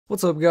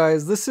What's up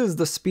guys, this is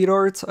the speed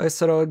art I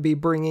said I would be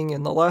bringing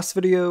in the last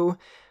video,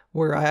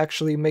 where I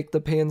actually make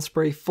the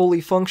PayNspray fully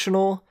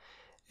functional,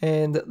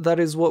 and that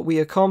is what we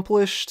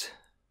accomplished.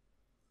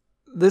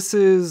 This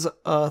is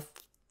a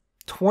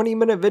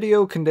 20-minute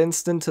video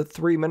condensed into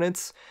 3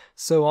 minutes,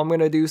 so I'm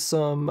going to do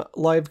some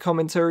live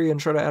commentary and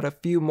try to add a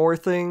few more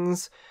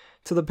things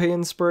to the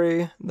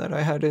PayNspray that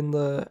I had in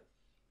the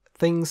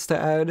things to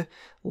add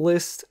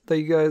list that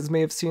you guys may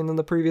have seen in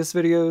the previous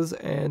videos,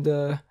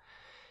 and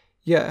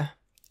yeah.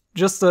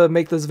 Just to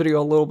make this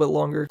video a little bit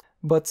longer.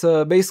 But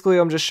basically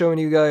I'm just showing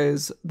you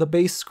guys the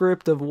base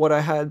script of what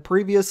I had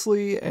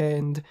previously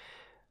and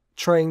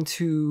trying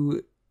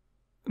to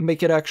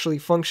make it actually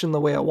function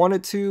the way I want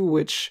it to,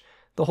 which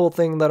the whole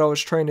thing that I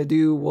was trying to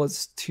do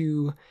was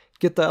to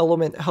get the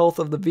element health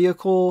of the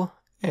vehicle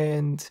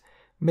and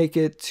make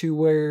it to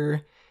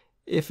where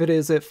if it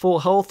is at full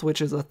health, which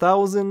is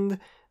 1,000,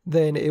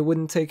 then it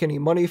wouldn't take any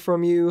money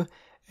from you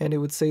and it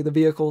would say the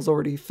vehicle's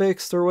already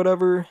fixed or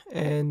whatever,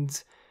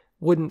 and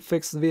wouldn't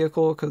fix the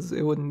vehicle because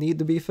it wouldn't need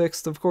to be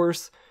fixed, of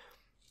course.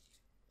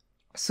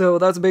 So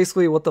that's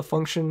basically what the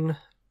function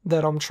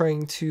that I'm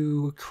trying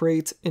to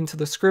create into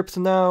the script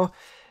now.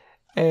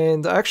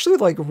 And I actually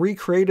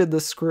recreated the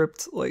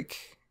script,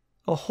 like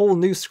a whole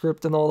new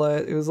script and all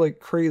that. It was like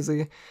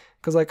crazy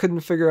because I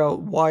couldn't figure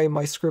out why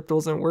my script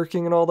wasn't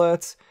working and all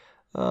that.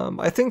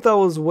 I think that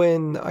was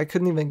when I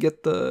couldn't even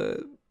get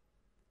the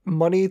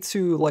money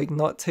to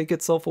not take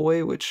itself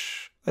away,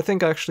 which I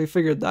think I actually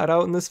figured that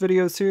out in this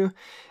video too.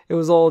 It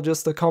was all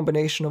just a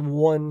combination of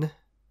one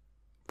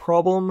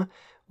problem,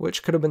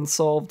 which could have been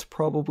solved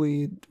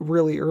probably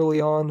really early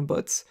on,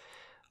 but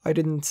I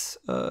didn't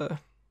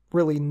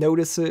really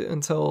notice it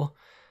until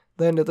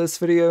the end of this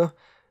video.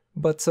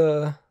 But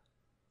I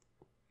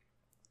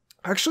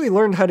actually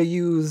learned how to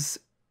use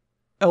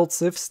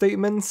else if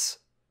statements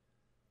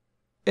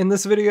in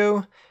this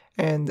video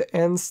and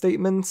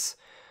statements,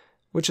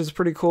 which is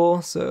pretty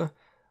cool. So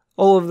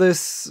all of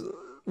this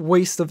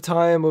waste of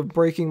time of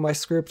breaking my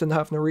script and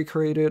having to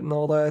recreate it and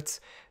all that,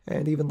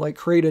 and even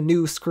create a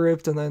new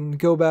script and then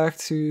go back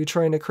to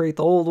trying to create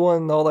the old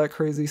one and all that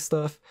crazy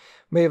stuff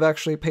may have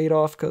actually paid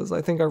off, because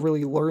I think I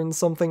really learned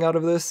something out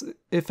of this,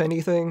 if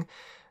anything,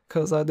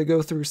 because I had to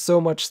go through so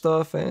much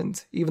stuff,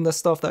 and even the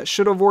stuff that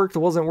should have worked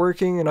wasn't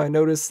working, and I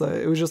noticed that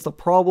it was just a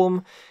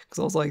problem because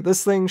I was like,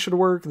 this thing should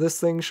work,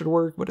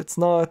 but it's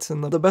not.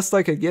 And the best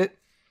I could get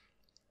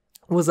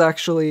was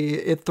actually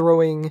it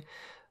throwing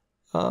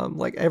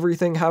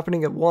everything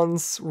happening at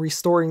once,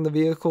 restoring the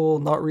vehicle,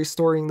 not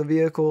restoring the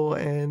vehicle,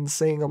 and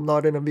saying I'm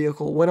not in a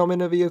vehicle when I'm in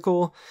a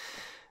vehicle,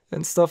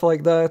 and stuff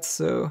like that.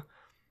 So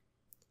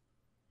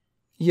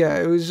yeah,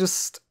 it was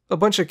just a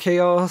bunch of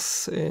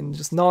chaos and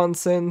just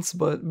nonsense.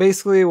 But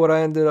basically what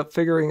I ended up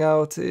figuring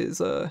out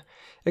is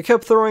it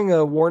kept throwing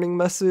a warning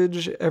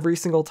message every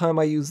single time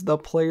I used the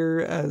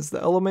player as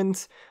the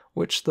element,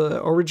 which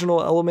the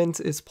original element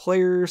is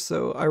player,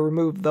 so I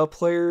removed the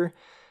player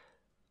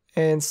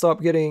and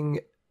stop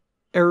getting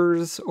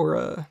errors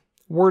or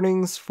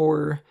warnings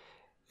for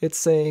it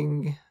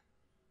saying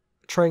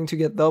trying to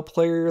get the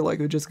player. It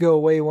would just go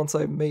away once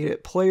I made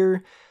it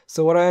player.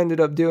 So what I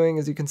ended up doing,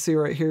 as you can see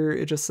right here,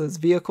 it just says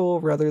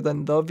vehicle rather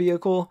than the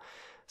vehicle.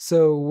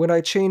 So when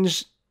I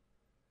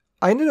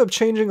ended up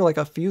changing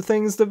a few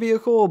things to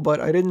vehicle, but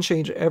I didn't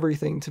change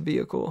everything to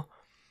vehicle.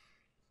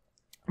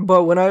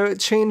 But when I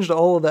changed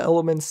all of the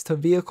elements to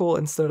vehicle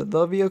instead of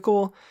the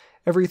vehicle,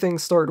 everything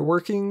started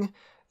working.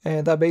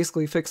 And that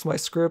basically fixed my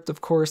script. Of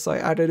course, I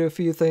added a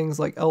few things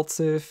like else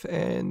if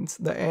and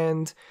the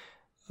and.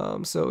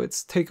 So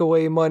it's take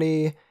away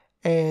money,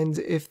 and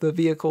if the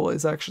vehicle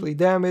is actually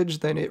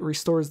damaged, then it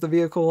restores the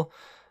vehicle.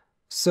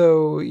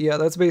 So yeah,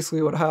 that's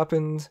basically what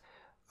happened.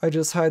 I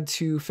just had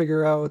to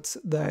figure out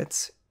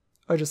that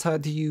I just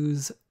had to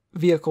use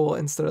vehicle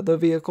instead of the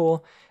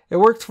vehicle. It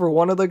worked for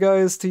one of the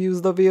guys to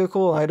use the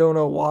vehicle. I don't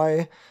know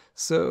why.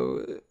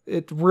 So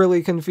it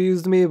really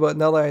confused me, but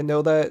now that I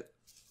know that,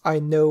 I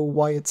know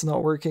why it's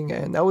not working,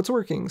 and now it's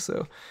working.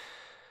 So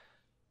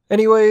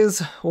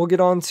anyways, we'll get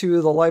on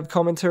to the live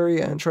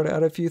commentary and try to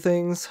add a few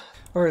things.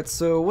 Alright,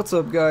 so what's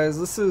up guys,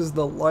 this is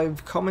the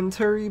live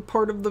commentary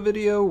part of the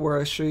video where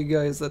I show you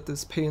guys that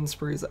this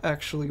PayNspray is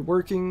actually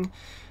working.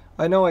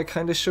 I know I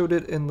kind of showed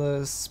it in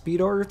the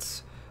speed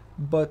art,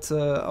 but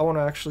I want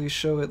to actually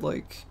show it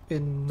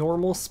in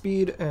normal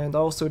speed, and I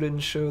also didn't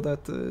show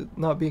that the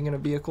not being in a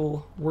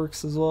vehicle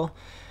works as well.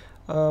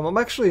 I'm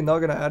actually not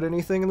going to add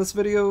anything in this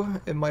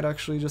video. It might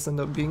actually just end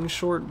up being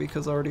short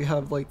because I already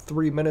have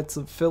 3 minutes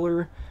of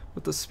filler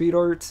with the speed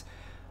art.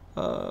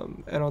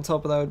 And on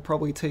top of that, it would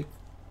probably take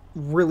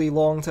really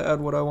long to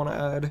add what I want to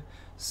add.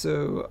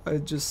 So I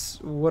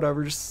just,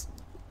 whatever, just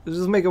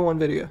make it one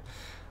video.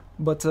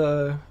 But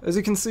as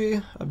you can see,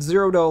 I have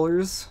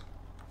 $0.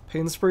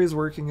 PayNspray is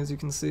working, as you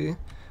can see.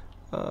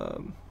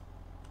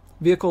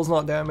 Vehicle's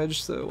not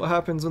damaged, so what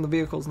happens when the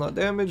vehicle's not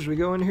damaged? We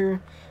go in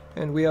here,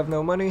 and we have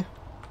no money.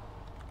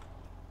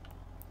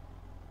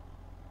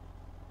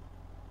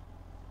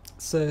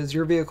 Says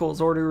your vehicle is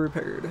already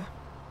repaired.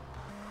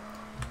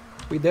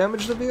 We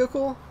damaged the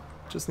vehicle,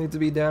 just need to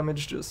be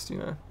damaged, just, you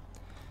know,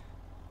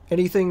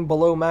 anything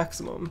below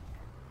maximum.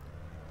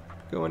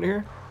 Go in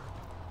here.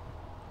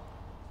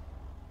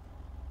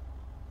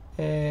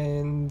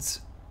 And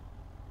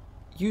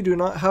you do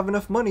not have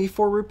enough money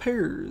for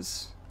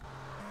repairs.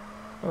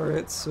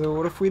 Alright, so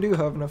what if we do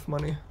have enough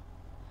money?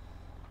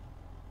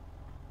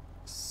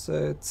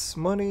 Set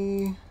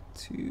money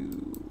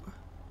to, I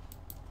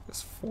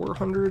guess,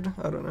 400?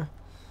 I don't know.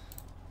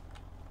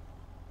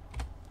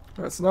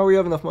 Alright, so now we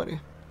have enough money.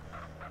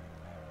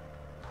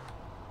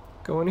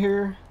 Go in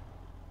here.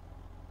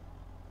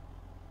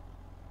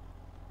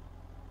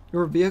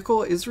 Your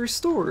vehicle is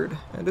restored,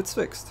 and it's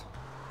fixed.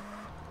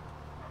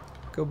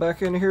 Go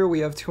back in here, we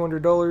have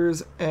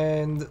 $200,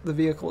 and the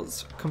vehicle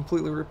is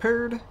completely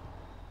repaired.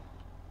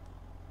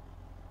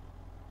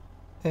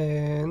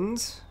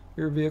 And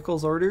your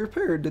vehicle's already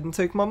repaired, didn't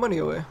take my money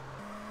away.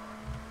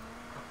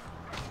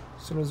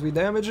 As soon as we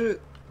damage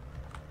it,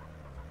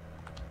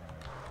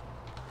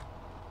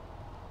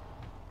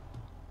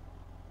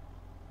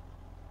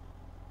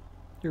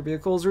 your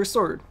vehicle is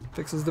restored,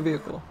 fixes the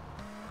vehicle.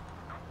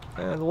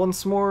 And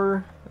once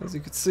more, as you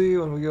can see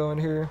when we go in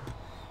here,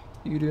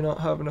 you do not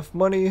have enough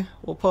money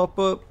will pop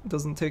up,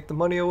 doesn't take the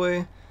money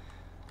away.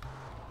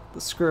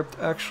 The script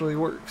actually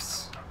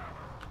works.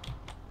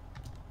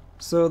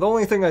 So the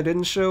only thing I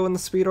didn't show in the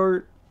speed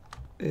art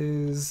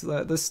is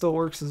that this still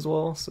works as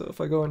well. So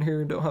if I go in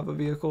here and don't have a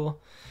vehicle,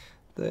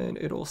 then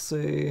it'll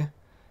say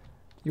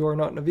you are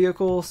not in a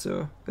vehicle.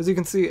 So as you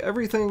can see,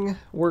 everything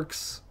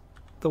works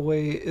the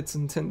way it's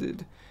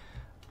intended.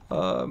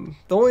 The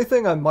only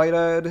thing I might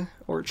add,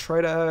 or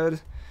try to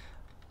add,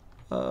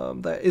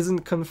 that isn't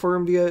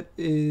confirmed yet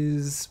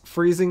is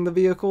freezing the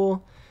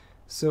vehicle.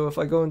 So if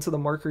I go into the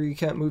marker, you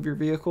can't move your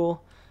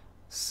vehicle.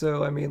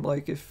 So I mean,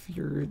 like, if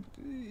you're,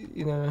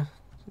 you know,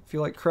 if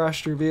you like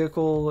crashed your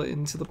vehicle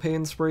into the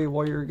PayNspray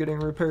while you're getting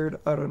repaired,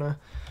 I don't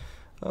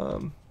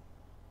know.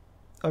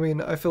 I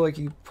mean, I feel like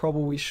you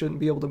probably shouldn't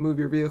be able to move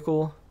your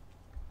vehicle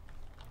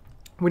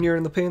when you're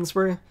in the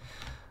PayNspray.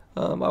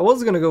 I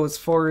was gonna go as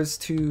far as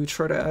to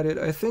try to add it.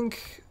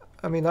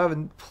 I mean, I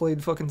haven't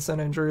played fucking San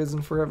Andreas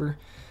in forever.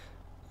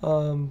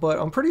 But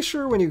I'm pretty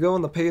sure when you go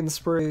in the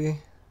PayNspray,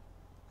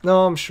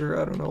 no, I'm sure,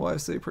 I don't know why I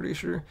say pretty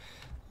sure.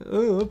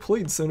 I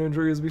played San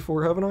Andreas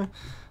before, haven't I?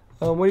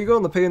 When you go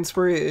in the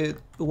PayNspray, it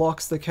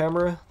locks the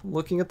camera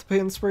looking at the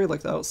PayNspray,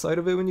 like the outside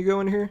of it when you go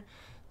in here.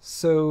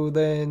 So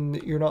then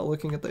you're not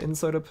looking at the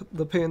inside of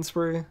the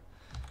PayNspray.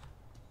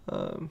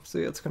 So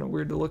yeah, it's kind of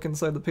weird to look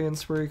inside the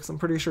PayNspray, because I'm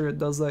pretty sure it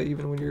does that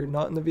even when you're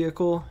not in the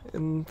vehicle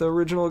in the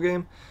original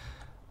game.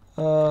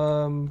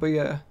 But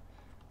yeah.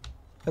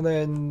 And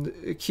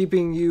then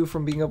keeping you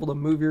from being able to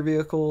move your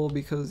vehicle,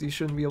 because you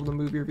shouldn't be able to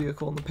move your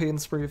vehicle in the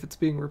PayNspray if it's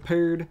being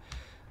repaired.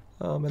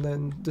 And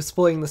then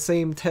displaying the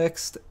same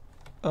text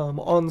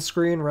on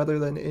screen rather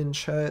than in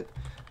chat.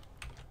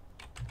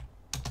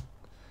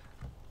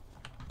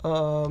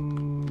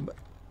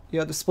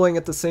 Yeah, displaying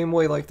it the same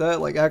way like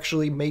that, like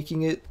actually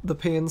making it the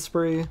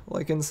PayNspray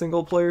like in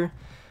single player.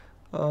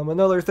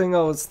 Another thing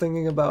I was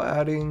thinking about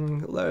adding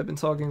that I've been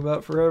talking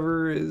about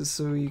forever is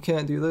so you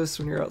can't do this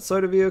when you're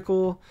outside a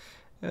vehicle,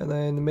 and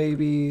then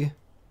maybe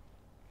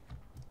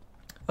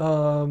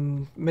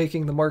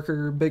making the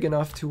marker big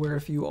enough to where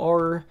if you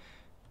are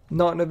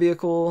not in a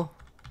vehicle,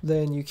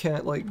 then you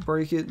can't like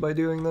break it by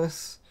doing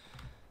this,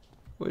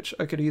 which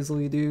I could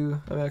easily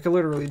do. I mean, I could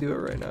literally do it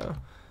right now,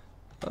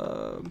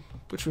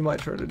 which we might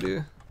try to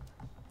do.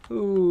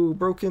 Ooh,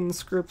 broken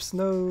scripts,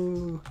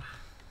 no.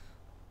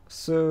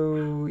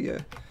 So yeah.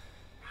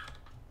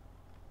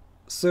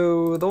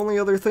 So the only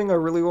other thing I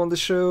really wanted to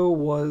show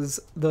was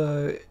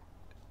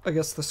I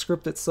guess the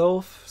script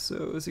itself.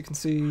 So as you can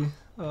see,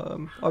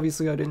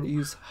 obviously I didn't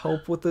use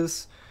help with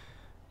this.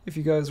 If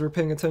you guys were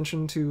paying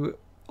attention to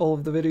all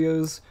of the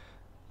videos,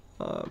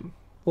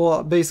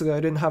 well, basically I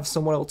didn't have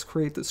someone else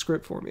create the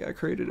script for me. I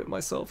created it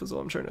myself is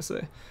what I'm trying to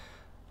say.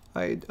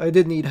 I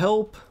did need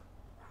help.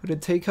 I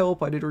did take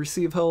help, I did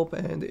receive help,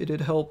 and it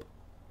did help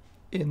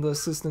in the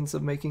assistance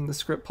of making the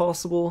script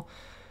possible.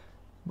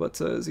 But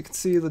as you can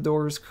see, the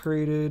doors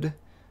created,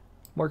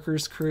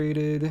 markers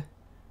created.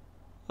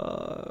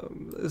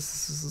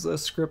 This is a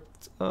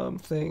script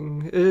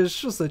thing. It's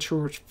just a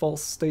true or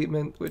false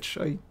statement, which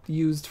I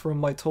used from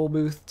my toll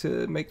booth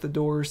to make the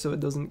door so it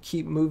doesn't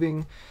keep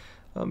moving.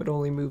 It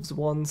only moves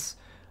once.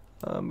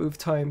 Move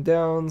time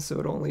down, so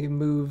it only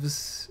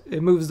moves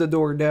the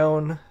door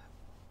down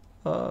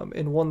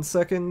in 1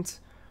 second.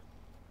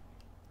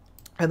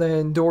 And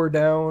then door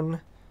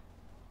down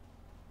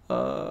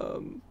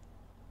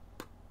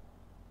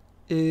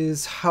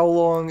is how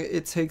long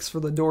it takes for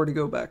the door to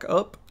go back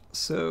up.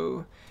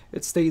 So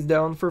it stays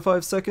down for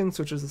 5 seconds,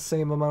 which is the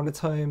same amount of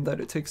time that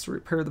it takes to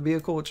repair the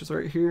vehicle, which is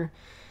right here.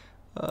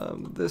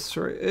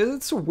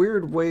 It's a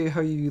weird way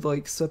how you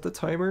like set the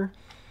timer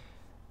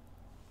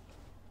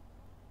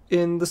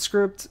in the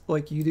script.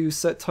 Like you do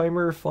set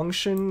timer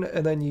function,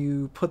 and then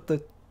you put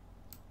the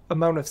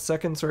amount of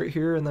seconds right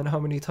here, and then how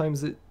many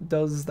times it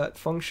does that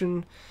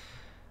function.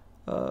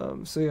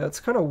 So yeah, it's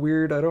kind of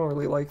weird. I don't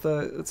really like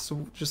that. It's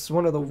just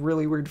one of the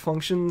really weird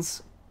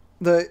functions.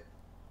 that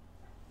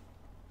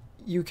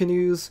you can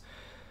use.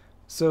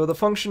 So the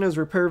function is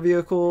repair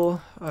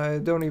vehicle. I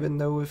don't even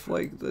know if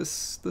like the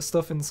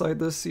stuff inside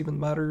this even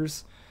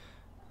matters.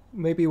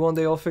 Maybe one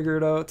day I'll figure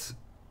it out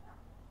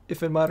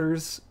if it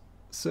matters.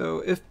 So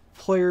if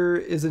player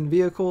is in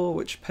vehicle,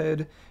 which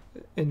ped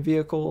in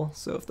vehicle.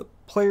 So if the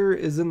player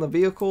is in the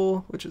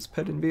vehicle, which is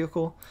ped in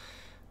vehicle,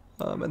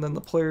 and then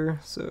the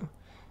player. So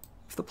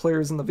if the player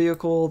is in the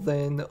vehicle,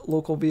 then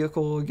local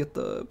vehicle, get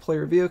the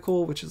player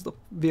vehicle, which is the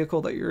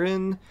vehicle that you're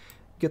in,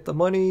 get the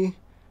money.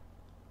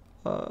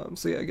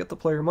 So yeah, get the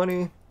player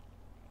money,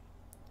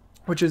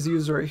 which is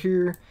used right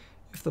here.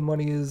 If the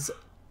money is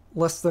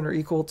less than or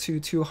equal to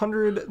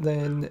 200,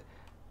 then,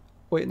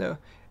 wait, no.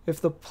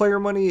 If the player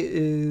money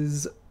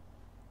is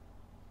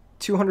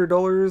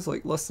 $200,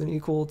 like less than or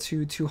equal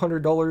to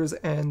 $200,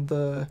 and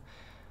the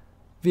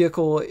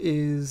vehicle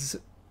is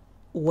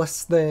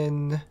less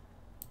than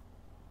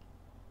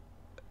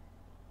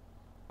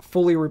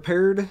fully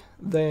repaired,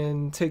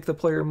 then take the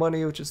player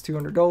money, which is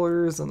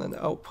 $200, and then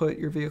output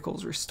your vehicle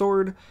is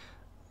restored.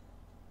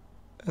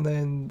 And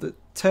then the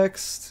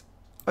text,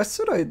 I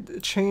said I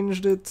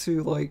changed it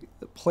to like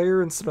the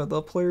player instead of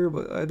the player,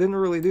 but I didn't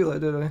really do that,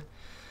 did I?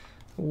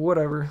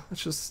 Whatever,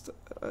 let's just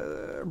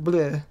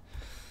bleh.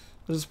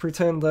 I'll just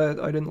pretend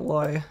that I didn't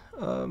lie.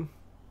 I'm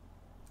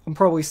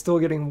probably still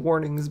getting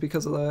warnings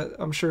because of that.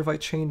 I'm sure if I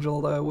change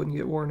all that I wouldn't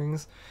get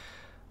warnings.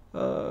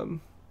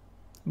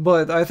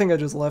 But I think I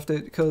just left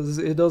it because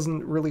it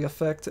doesn't really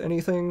affect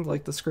anything,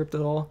 like the script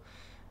at all.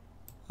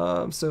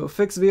 So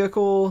fix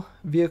vehicle,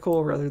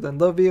 vehicle rather than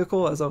the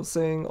vehicle. As I was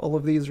saying, all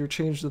of these are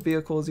changed to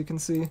vehicle, as you can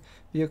see.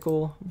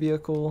 Vehicle,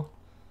 vehicle.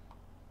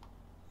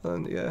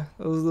 And yeah,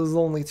 those are the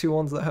only two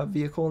ones that have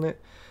vehicle in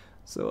it.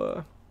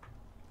 So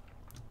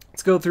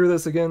let's go through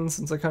this again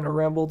since I kind of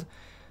rambled.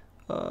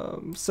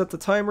 Set the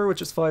timer,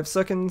 which is 5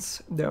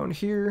 seconds, down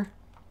here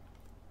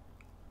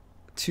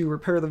to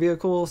repair the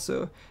vehicle.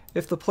 So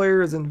if the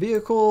player is in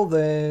vehicle,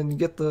 then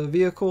get the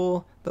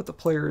vehicle that the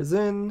player is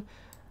in,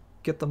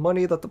 get the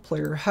money that the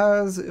player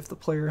has. If the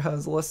player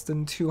has less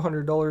than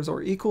 $200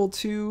 or equal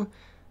to,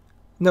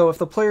 no, if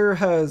the player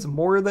has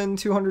more than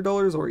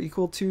 $200 or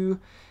equal to,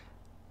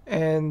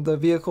 and the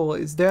vehicle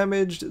is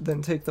damaged,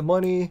 then take the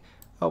money,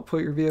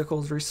 output your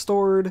vehicle is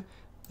restored,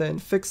 then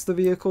fix the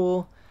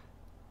vehicle.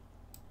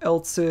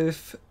 Else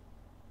if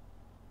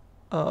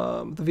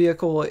the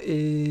vehicle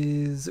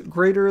is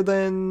greater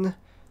than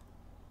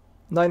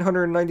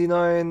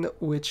 999,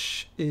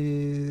 which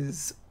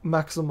is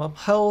maximum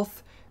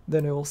health,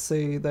 then it will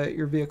say that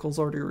your vehicle's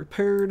already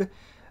repaired.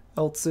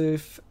 Else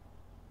if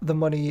the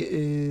money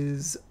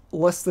is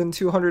less than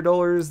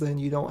 $200, then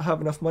you don't have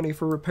enough money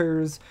for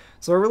repairs.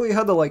 So I really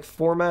had to like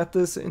format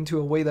this into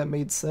a way that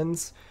made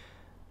sense.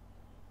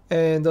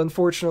 And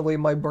unfortunately,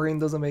 my brain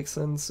doesn't make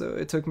sense, so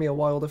it took me a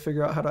while to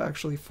figure out how to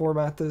actually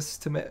format this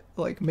to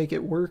make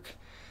it work.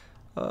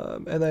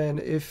 And then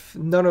if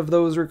none of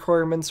those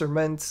requirements are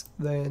met,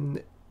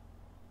 then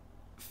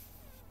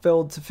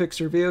failed to fix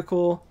your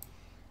vehicle,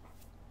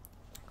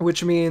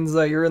 which means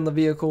that you're in the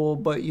vehicle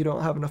but you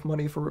don't have enough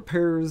money for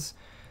repairs.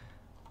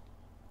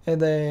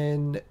 And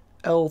then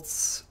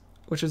else,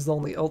 which is the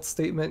only else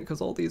statement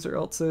because all these are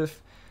else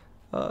if.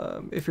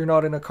 If you're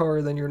not in a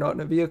car, then you're not in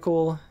a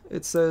vehicle,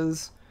 it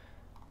says.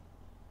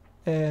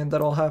 And that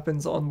all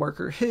happens on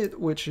marker hit,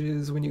 which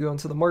is when you go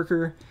into the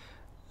marker.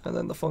 And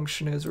then the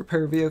function is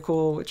repair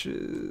vehicle, which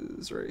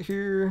is right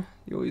here.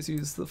 You always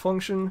use the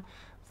function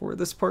for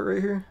this part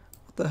right here.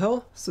 What the hell?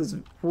 It says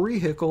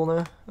vehicle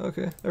now.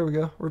 Okay, there we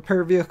go.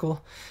 Repair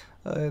vehicle.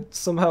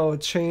 Somehow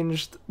it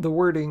changed the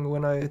wording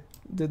when I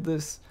did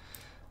this.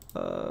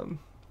 So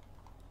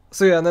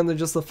yeah, and then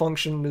just the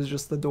function is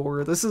just the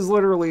door. This is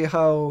literally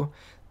how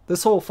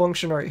this whole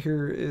function right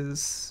here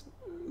is.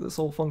 This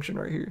whole function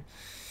right here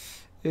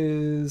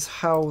is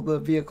how the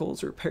vehicle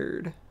is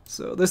repaired.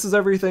 So this is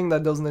everything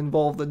that doesn't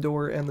involve the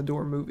door and the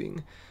door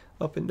moving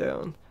up and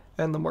down,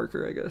 and the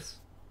marker, I guess.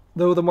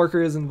 Though the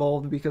marker is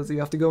involved because you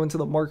have to go into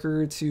the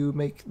marker to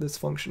make this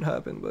function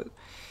happen, but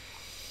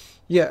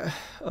yeah.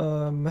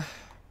 And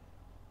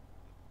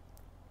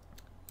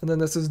then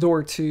this is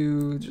door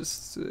 2,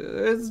 just,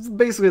 it's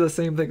basically the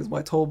same thing as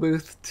my toll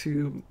booth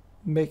to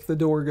make the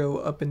door go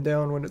up and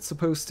down when it's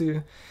supposed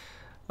to.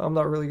 I'm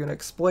not really going to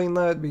explain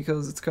that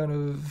because it's kind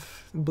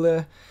of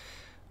bleh.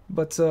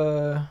 But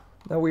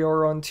now we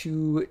are on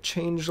to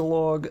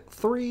changelog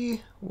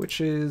 3,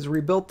 which is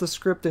rebuilt the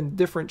script in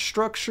different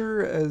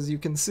structure. As you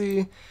can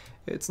see,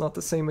 it's not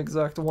the same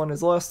exact one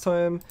as last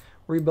time.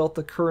 Rebuilt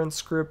the current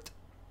script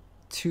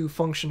to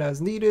function as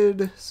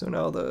needed. So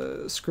now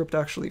the script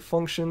actually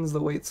functions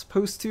the way it's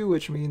supposed to,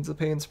 which means the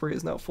PayNspray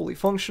is now fully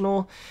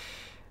functional.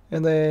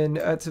 And then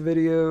add to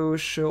video,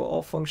 show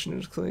all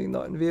functions including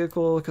not in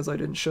vehicle, because I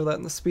didn't show that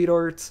in the speed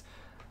art.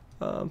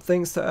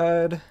 Things to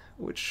add,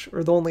 which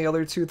are the only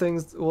other two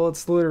things. Well,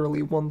 it's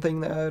literally one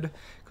thing to add,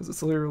 because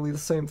it's literally the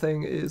same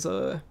thing, is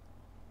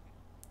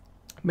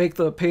make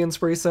the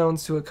PayNspray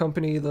sounds to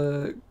accompany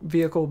the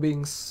vehicle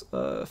being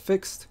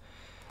fixed.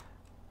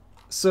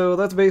 So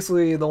that's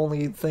basically the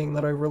only thing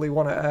that I really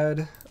want to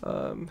add.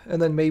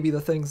 And then maybe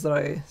the things that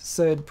I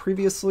said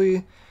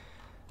previously.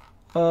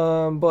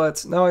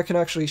 But now I can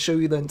actually show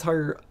you the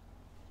entire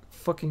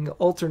fucking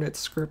alternate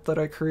script that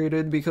I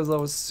created because I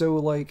was so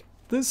like,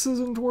 this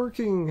isn't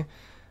working.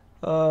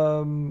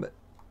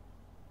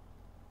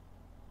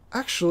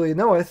 Actually,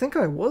 no, I think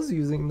I was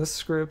using this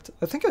script.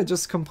 I think I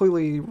just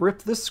completely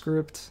ripped this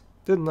script,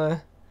 didn't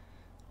I?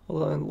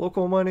 Hold on,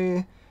 local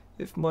money.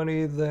 If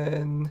money,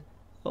 then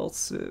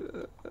else.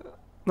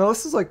 No,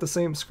 this is like the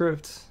same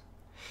script.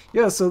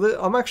 Yeah, so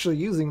I'm actually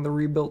using the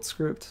rebuilt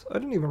script. I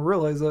didn't even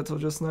realize that till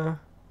just now.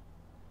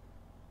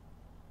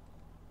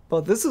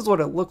 But this is what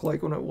it looked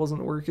like when it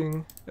wasn't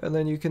working. And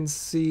then you can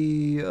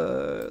see,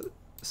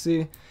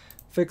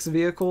 fix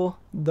vehicle,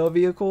 the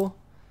vehicle.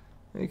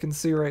 And you can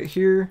see right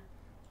here,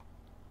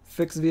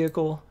 fix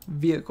vehicle,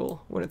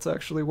 vehicle, when it's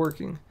actually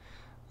working.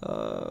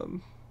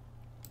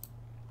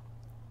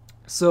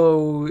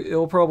 So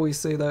it'll probably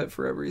say that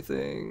for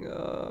everything.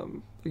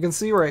 You can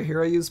see right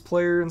here I use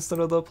player instead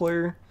of the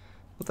player,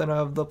 but then I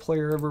have the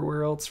player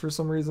everywhere else for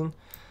some reason.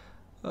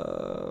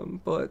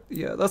 But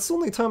yeah, that's the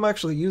only time I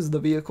actually use the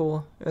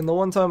vehicle, and the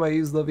one time I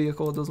use the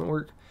vehicle it doesn't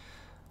work.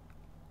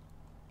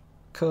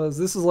 Cause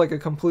this is like a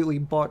completely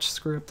botched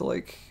script,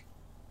 like,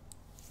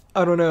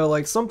 I don't know,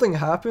 like something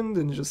happened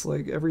and just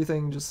like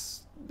everything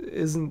just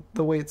isn't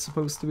the way it's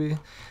supposed to be.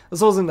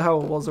 This wasn't how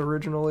it was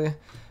originally,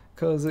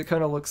 cause it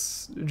kind of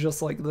looks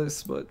just like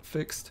this, but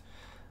fixed.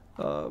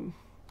 So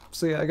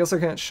yeah, I guess I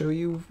can't show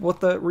you what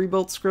that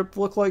rebuilt script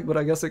looked like, but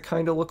I guess it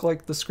kind of looked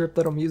like the script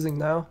that I'm using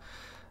now.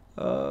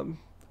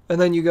 And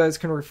then you guys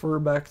can refer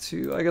back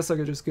to, I guess I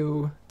could just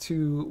go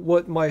to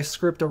what my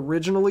script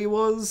originally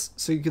was,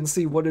 so you can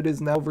see what it is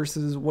now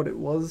versus what it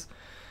was.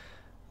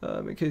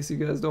 In case you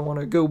guys don't want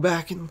to go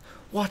back and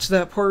watch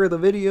that part of the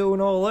video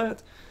and all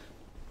that.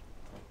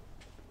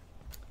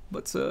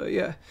 But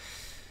yeah.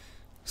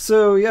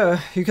 So yeah,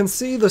 you can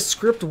see the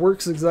script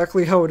works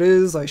exactly how it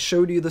is. I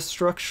showed you the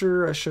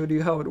structure, I showed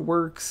you how it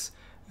works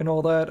and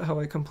all that, how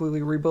I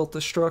completely rebuilt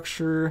the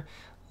structure,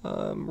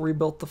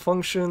 rebuilt the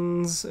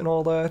functions and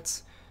all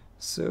that.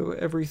 So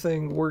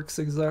everything works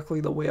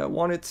exactly the way I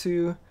want it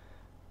to.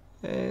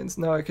 And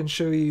now I can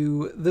show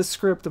you this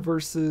script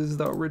versus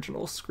the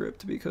original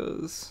script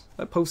because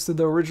I posted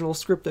the original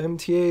script to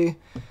MTA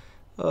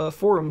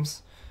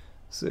forums.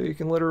 So you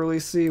can literally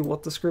see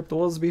what the script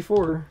was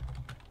before.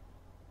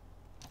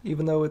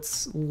 Even though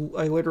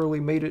I literally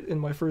made it in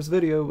my first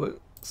video, but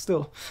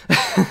still.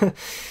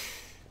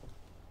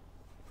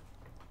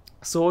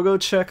 So we'll go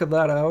check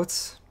that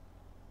out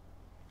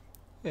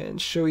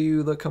and show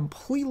you the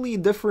completely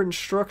different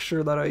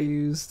structure that I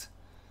used.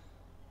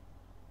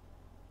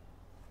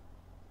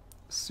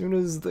 As soon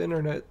as the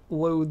internet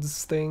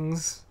loads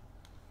things,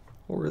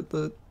 or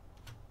the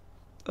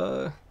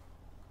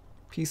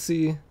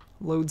PC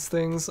loads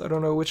things, I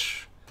don't know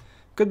which,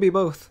 could be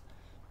both.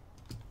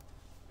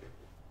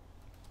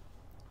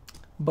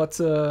 But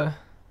yeah,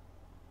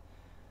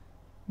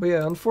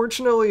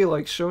 unfortunately,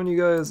 like showing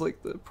you guys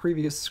like the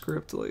previous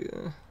script, like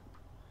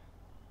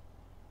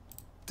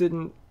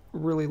didn't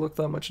really look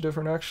that much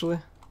different actually.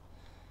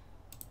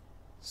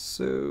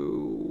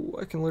 So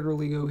I can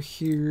literally go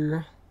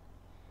here.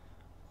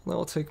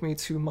 That'll take me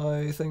to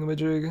my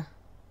thingamajig,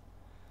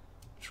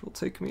 which will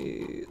take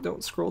me,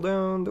 don't scroll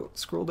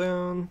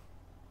down,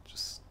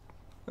 just,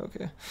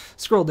 okay,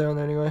 scroll down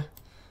anyway.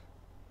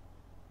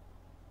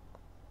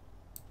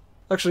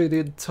 Actually, I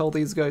did tell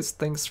these guys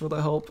thanks for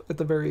the help at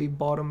the very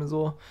bottom as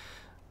well.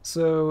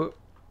 So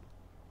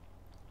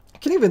I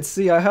can even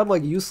see I had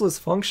like useless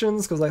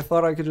functions because I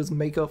thought I could just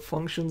make up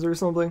functions or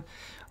something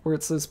where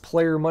it says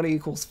player money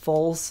equals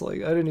false.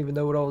 Like I didn't even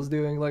know what I was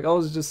doing. Like I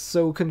was just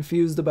so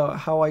confused about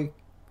how I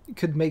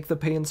could make the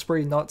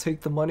PayNspray not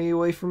take the money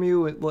away from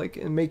you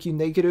and make you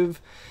negative.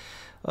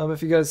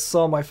 If you guys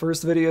saw my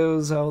first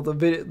videos, how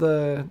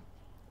the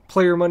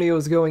player money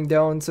was going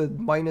down to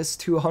minus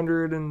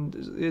 200 and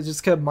it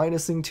just kept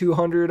minusing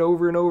 200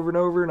 over and over and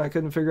over, and I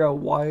couldn't figure out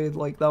why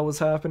like that was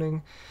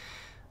happening.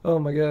 Oh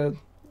my god.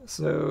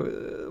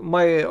 So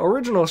my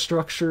original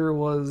structure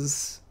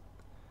was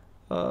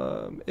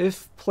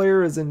if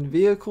player is in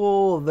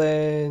vehicle,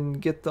 then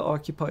get the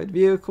occupied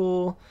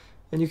vehicle,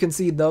 and you can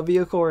see the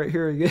vehicle right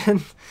here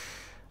again.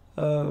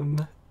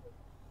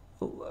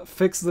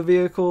 Fix the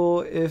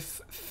vehicle.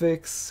 If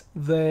fix,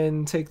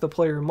 then take the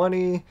player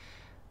money.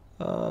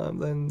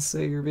 Then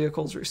say your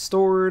vehicle's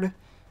restored.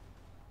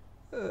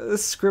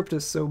 This script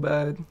is so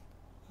bad.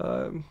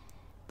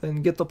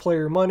 Then get the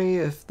player money.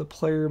 If the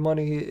player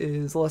money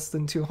is less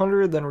than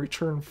 200, then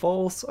return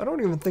false. I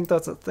don't even think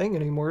that's a thing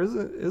anymore, is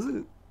it? Is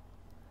it?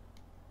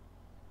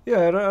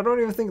 Yeah, I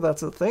don't even think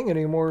that's a thing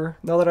anymore.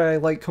 Now that I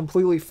like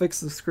completely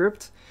fixed the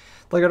script,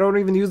 like I don't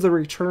even use the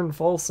return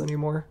false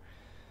anymore.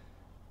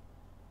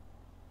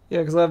 Yeah,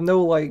 because I have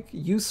no like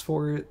use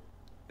for it.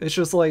 It's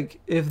just like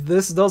if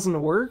this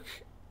doesn't work,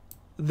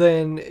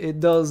 then it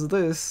does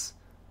this,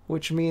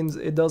 which means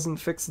it doesn't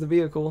fix the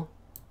vehicle.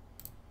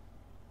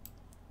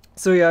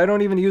 So yeah, I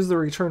don't even use the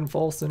return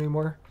false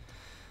anymore.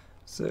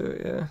 So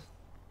yeah.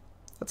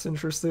 That's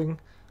interesting.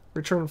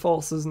 Return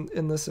false isn't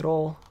in this at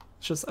all.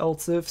 It's just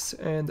else ifs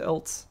and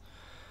else.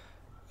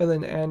 And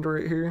then and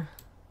right here.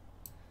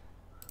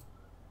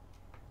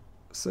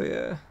 So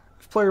yeah.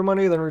 If player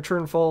money, then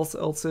return false,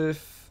 else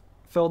if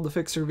failed to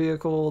fix your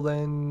vehicle,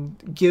 then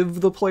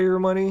give the player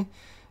money.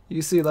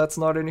 You see that's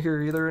not in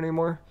here either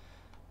anymore.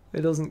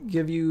 It doesn't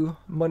give you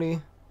money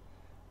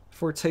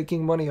for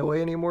taking money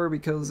away anymore,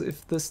 because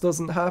if this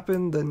doesn't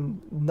happen,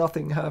 then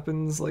nothing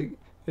happens. Like,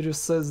 it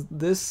just says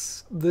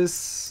this,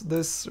 this,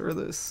 this, or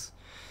this.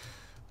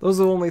 Those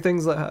are the only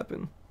things that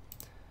happen.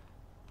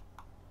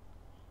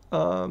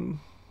 And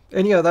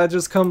yeah, that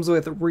just comes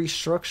with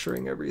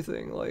restructuring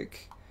everything.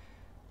 Like,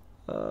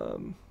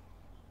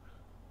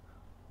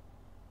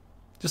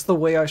 just the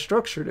way I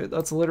structured it.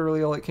 That's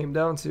literally all it came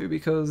down to,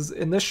 because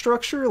in this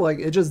structure, like,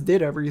 it just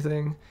did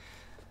everything.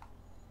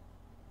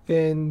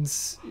 And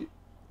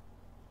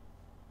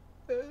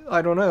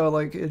I don't know,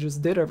 like, it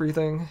just did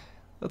everything.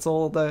 That's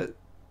all that,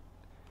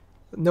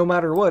 no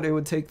matter what, it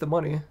would take the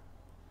money.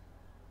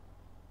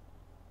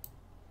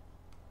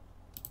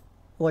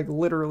 Like,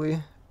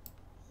 literally.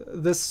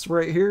 This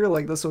right here,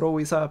 like, this would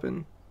always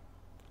happen.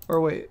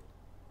 Or wait.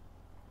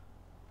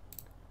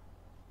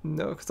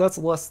 No, because that's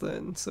less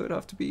than, so it'd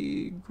have to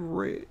be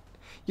great.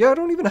 Yeah, I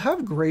don't even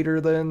have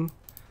greater than.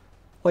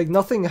 Like,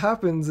 nothing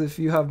happens if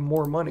you have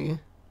more money.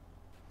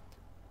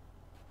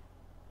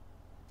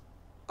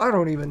 I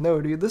don't even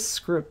know, dude. This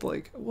script,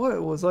 like,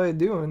 what was I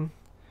doing?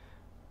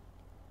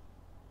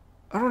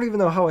 I don't even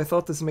know how I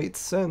thought this made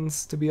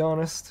sense, to be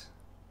honest.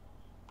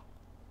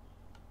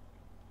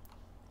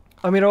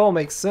 I mean, it all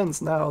makes sense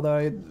now that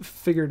I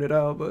figured it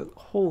out, but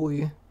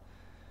holy.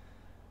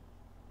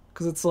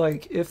 Because it's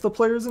like, if the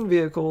player's in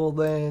vehicle,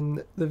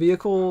 then the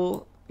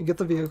vehicle, you get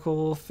the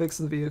vehicle, fix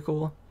the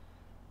vehicle.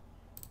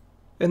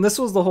 And this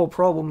was the whole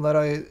problem that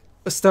I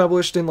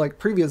established in, like,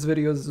 previous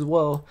videos as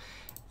well,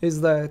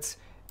 is that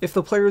if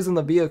the player's in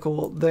the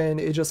vehicle, then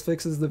it just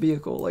fixes the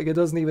vehicle. Like, it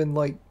doesn't even,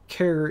 like,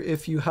 care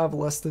if you have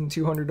less than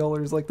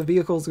 $200. Like, the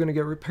vehicle's going to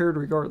get repaired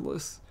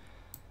regardless.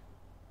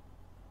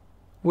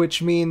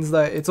 Which means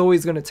that it's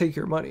always going to take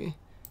your money.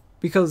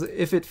 Because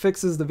if it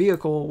fixes the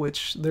vehicle,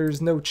 which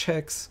there's no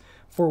checks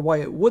for why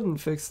it wouldn't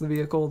fix the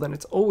vehicle, then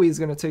it's always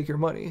going to take your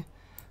money.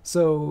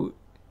 So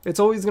it's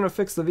always going to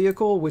fix the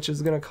vehicle, which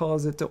is going to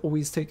cause it to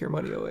always take your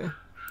money away.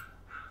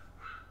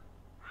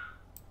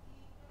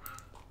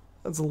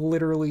 That's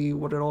literally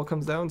what it all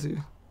comes down to.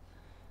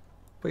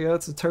 But yeah,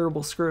 it's a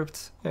terrible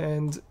script,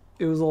 and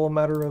it was all a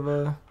matter of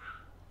a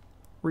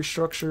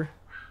restructure.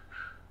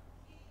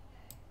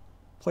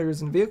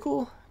 Players in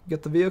vehicle,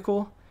 get the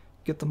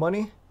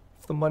money.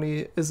 If the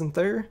money isn't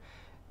there,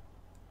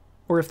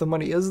 or if the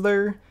money is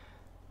there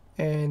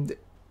and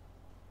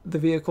the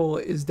vehicle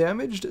is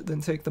damaged,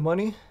 then take the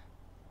money.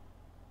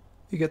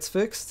 It gets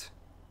fixed.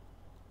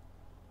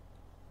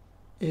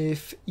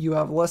 If you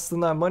have less than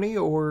that money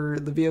or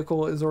the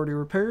vehicle is already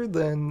repaired,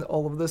 then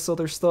all of this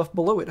other stuff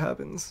below it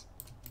happens.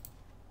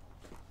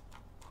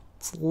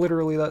 It's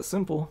literally that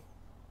simple.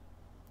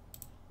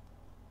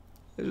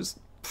 It's just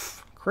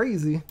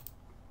crazy.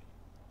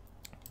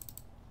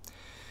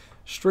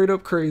 Straight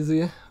up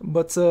crazy.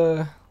 But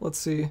let's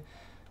see.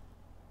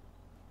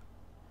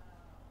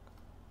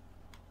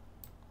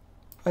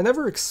 I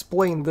never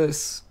explained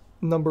this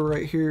number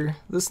right here.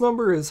 This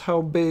number is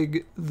how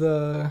big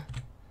the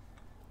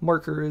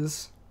marker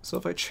is. So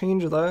if I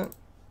change that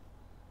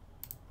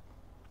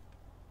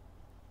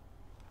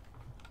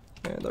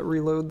and I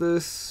reload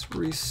this,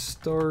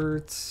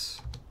 restart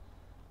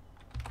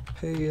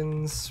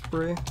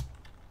PayNspray.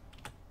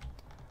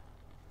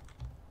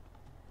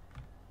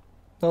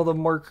 Now the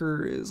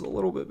marker is a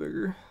little bit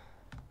bigger.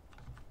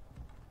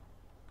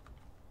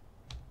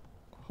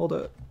 Hold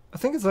up. I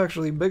think it's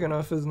actually big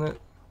enough, isn't it?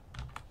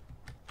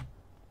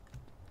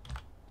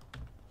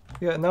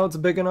 Yeah, now it's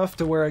big enough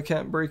to where I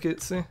can't break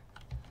it, see?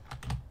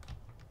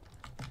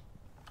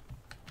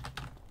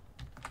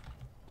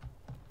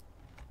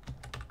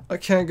 I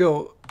can't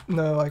go.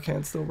 No, I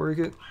can't still break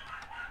it.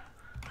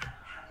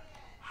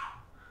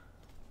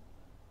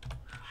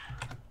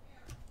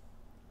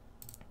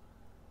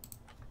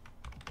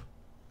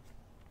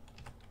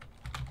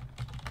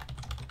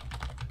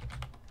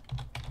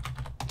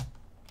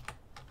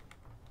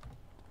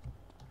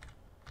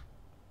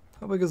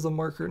 How big is the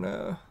marker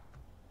now?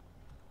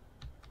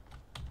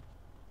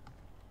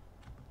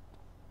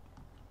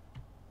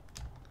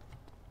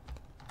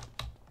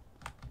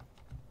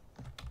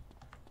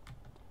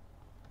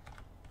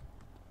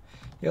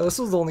 Yeah, this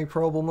was the only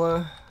problem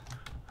though.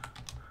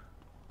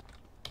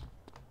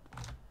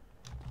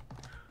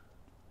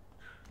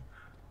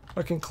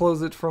 I can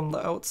close it from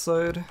the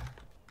outside.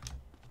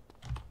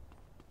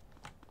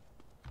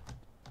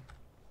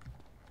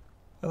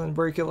 And then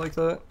break it like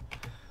that.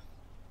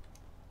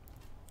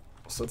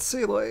 So let's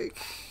see, like...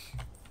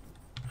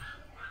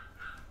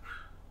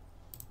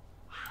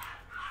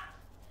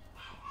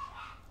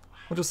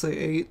 I'll just say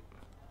 8.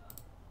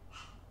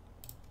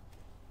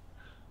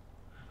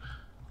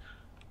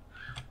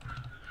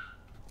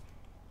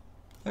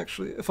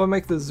 Actually, if I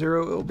make this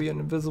 0, it'll be an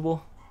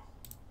invisible.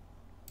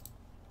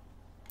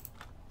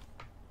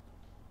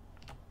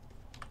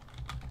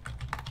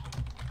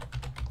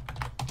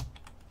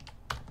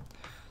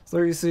 So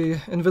there you see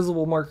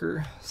invisible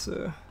marker.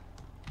 So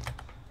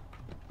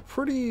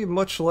pretty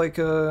much like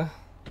a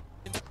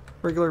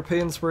regular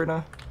PayNspray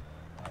now,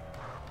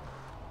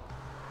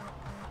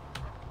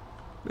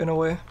 in a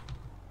way.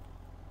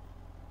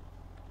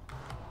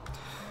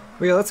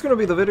 But yeah, that's gonna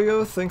be the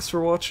video. Thanks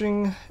for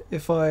watching.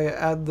 If I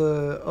add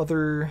the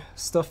other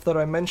stuff that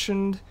I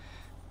mentioned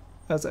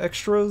as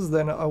extras,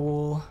 then I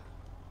will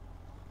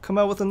come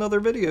out with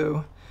another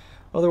video.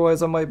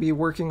 Otherwise, I might be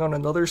working on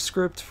another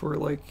script for,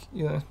 like,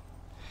 you know,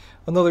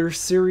 another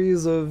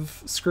series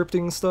of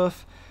scripting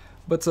stuff.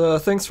 But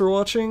thanks for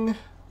watching.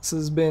 This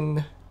has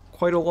been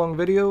quite a long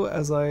video,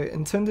 as I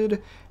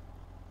intended,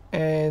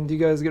 and you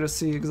guys get to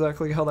see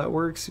exactly how that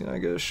works. You know, I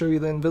gotta show you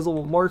the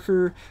invisible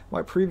marker,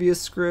 my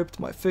previous script,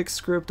 my fixed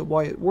script,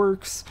 why it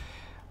works,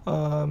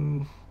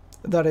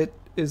 that it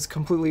is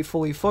completely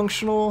fully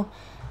functional,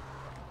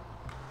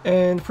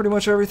 and pretty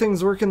much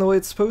everything's working the way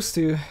it's supposed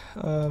to.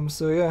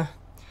 So yeah,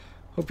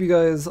 hope you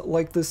guys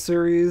like this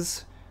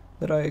series,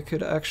 that I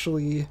could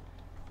actually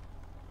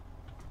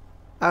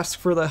ask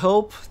for the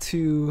help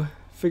to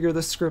figure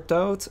this script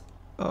out,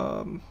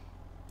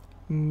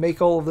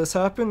 make all of this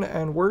happen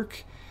and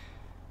work.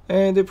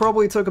 And it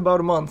probably took about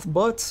a month,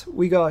 but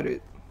we got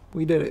it.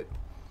 We did it.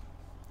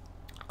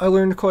 I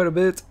learned quite a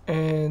bit,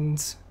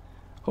 and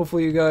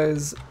hopefully you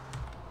guys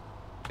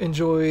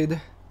enjoyed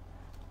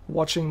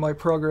watching my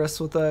progress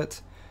with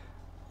that.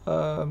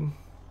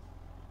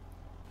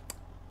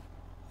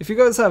 If you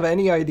guys have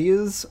any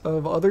ideas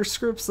of other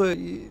scripts that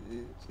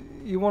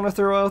you want to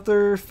throw out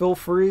there, feel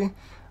free.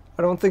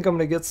 I don't think I'm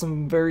going to get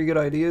some very good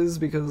ideas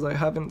because I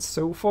haven't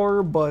so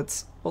far,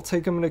 but I'll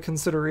take them into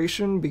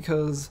consideration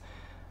because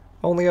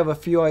I only have a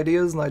few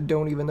ideas and I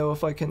don't even know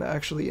if I can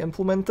actually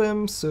implement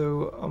them.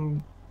 So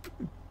I'm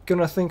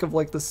gonna think of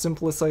like the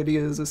simplest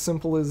ideas, as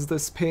simple as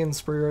this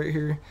PayNspray right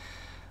here,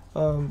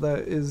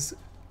 that is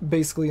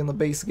basically in the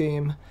base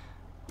game.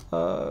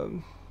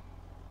 But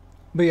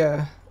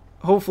yeah,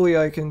 hopefully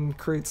I can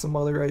create some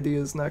other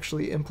ideas and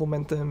actually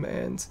implement them,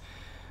 and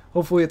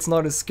hopefully it's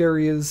not as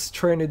scary as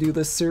trying to do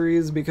this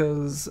series,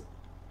 because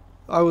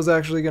I was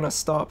actually gonna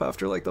stop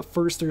after like the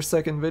first or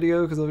second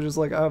video because I was just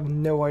like, I have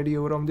no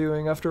idea what I'm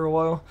doing after a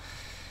while,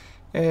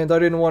 and I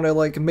didn't want to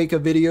like make a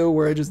video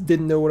where I just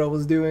didn't know what I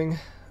was doing.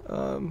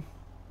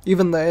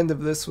 Even the end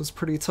of this was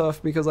pretty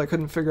tough because I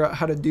couldn't figure out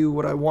how to do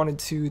what I wanted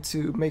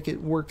to make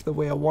it work the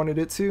way I wanted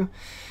it to,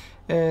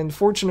 and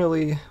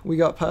fortunately we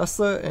got past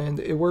that and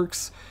it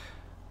works.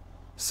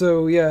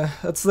 So yeah,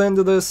 that's the end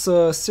of this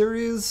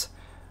series,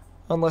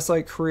 unless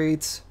I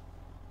create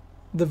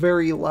the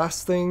very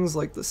last things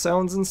like the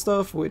sounds and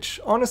stuff, which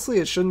honestly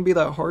it shouldn't be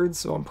that hard,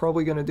 so I'm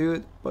probably gonna do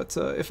it, but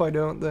if I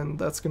don't, then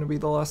that's gonna be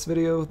the last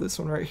video, this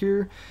one right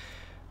here.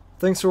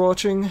 Thanks for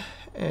watching,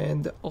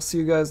 and I'll see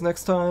you guys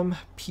next time.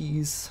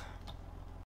 Peace.